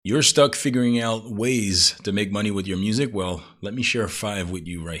You're stuck figuring out ways to make money with your music? Well, let me share 5 with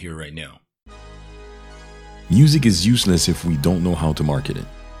you right here, right now. Music is useless if we don't know how to market it.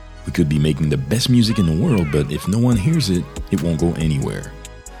 We could be making the best music in the world, but if no one hears it, it won't go anywhere.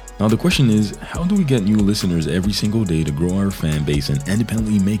 Now the question is, how do we get new listeners every single day to grow our fan base and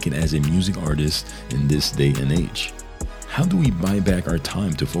independently make it as a music artist in this day and age? How do we buy back our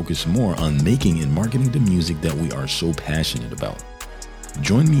time to focus more on making and marketing the music that we are so passionate about?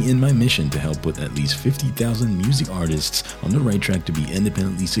 Join me in my mission to help put at least 50,000 music artists on the right track to be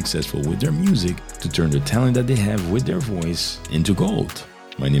independently successful with their music, to turn the talent that they have with their voice into gold.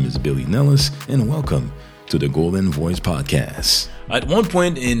 My name is Billy Nellis, and welcome to the Golden Voice Podcast. At one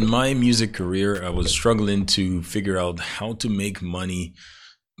point in my music career, I was struggling to figure out how to make money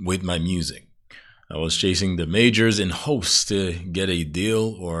with my music. I was chasing the majors in hopes to get a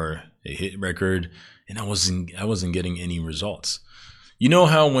deal or a hit record, and I wasn't getting any results. You know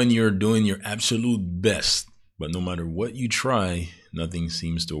how when you're doing your absolute best, but no matter what you try, nothing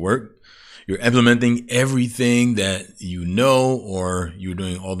seems to work? You're implementing everything that you know, or you're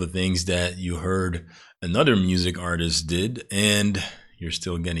doing all the things that you heard another music artist did, and you're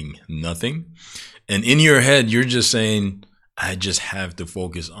still getting nothing. And in your head, you're just saying, I just have to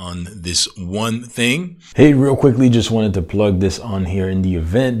focus on this one thing. Hey, real quickly, just wanted to plug this on here. In the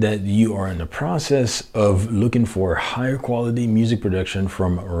event that you are in the process of looking for higher quality music production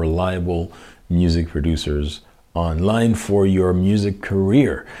from reliable music producers online for your music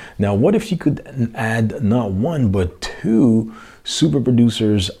career. Now, what if you could add not one, but 2 super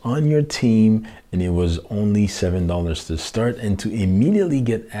producers on your team, and it was only $7 to start, and to immediately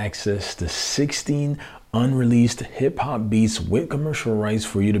get access to 16 unreleased hip hop beats with commercial rights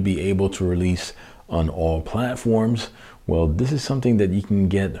for you to be able to release on all platforms? Well, this is something that you can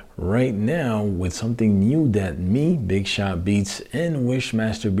get right now with something new that me, Big Shot Beats, and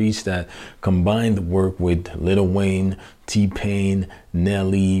Wishmaster Beats that combined work with Lil Wayne, T-Pain,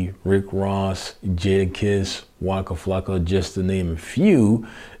 Nelly, Rick Ross, Jadakiss, Waka Flocka, just to name a few.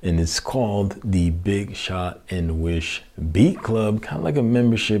 And it's called the Big Shot and Wish Beat Club, kind of like a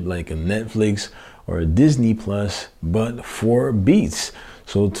membership like a Netflix or a Disney Plus, but for beats.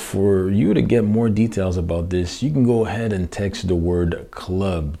 So for you to get more details about this, you can go ahead and text the word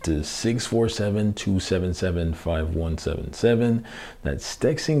club to 647-277-5177. That's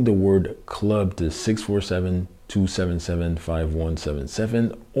texting the word club to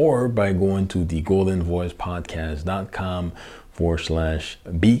 647-277-5177, or by going to the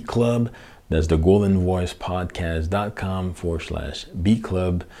goldenvoicepodcast.com/beat club. That's the goldenvoicepodcast.com/beat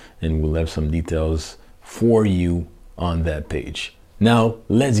club, and we'll have some details for you on that page. Now,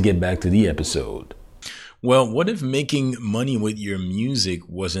 let's get back to the episode. Well, what if making money with your music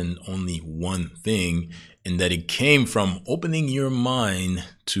wasn't only one thing, and that it came from opening your mind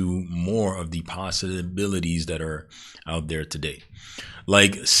to more of the possibilities that are out there today?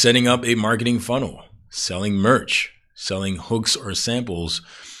 Like setting up a marketing funnel, selling merch, selling hooks or samples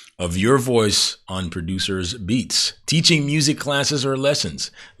of your voice on producers' beats, teaching music classes or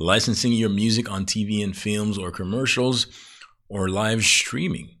lessons, licensing your music on TV and films or commercials, or live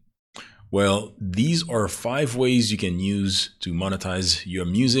streaming. Well, these are 5 ways you can use to monetize your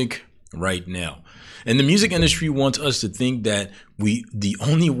music right now. And the music industry wants us to think that the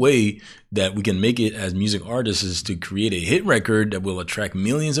only way that we can make it as music artists is to create a hit record that will attract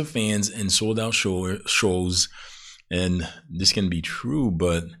millions of fans and sold out shows. And this can be true,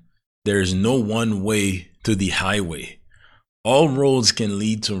 but there's no one way to the highway. All roads can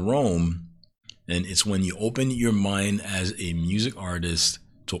lead to Rome. And it's when you open your mind as a music artist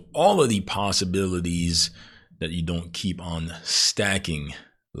to all of the possibilities that you don't keep on stacking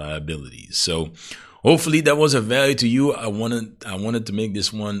liabilities. So hopefully that was of value to you. I wanted to make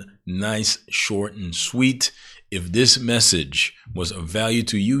this one nice, short, and sweet. If this message was of value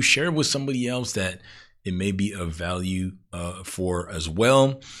to you, share it with somebody else that it may be of value for as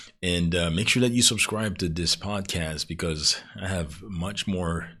well. And make sure that you subscribe to this podcast, because I have much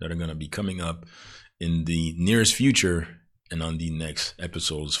more that are going to be coming up in the nearest future and on the next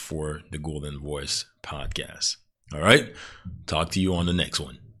episodes for the Golden Voice Podcast. All right. Talk to you on the next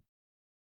one.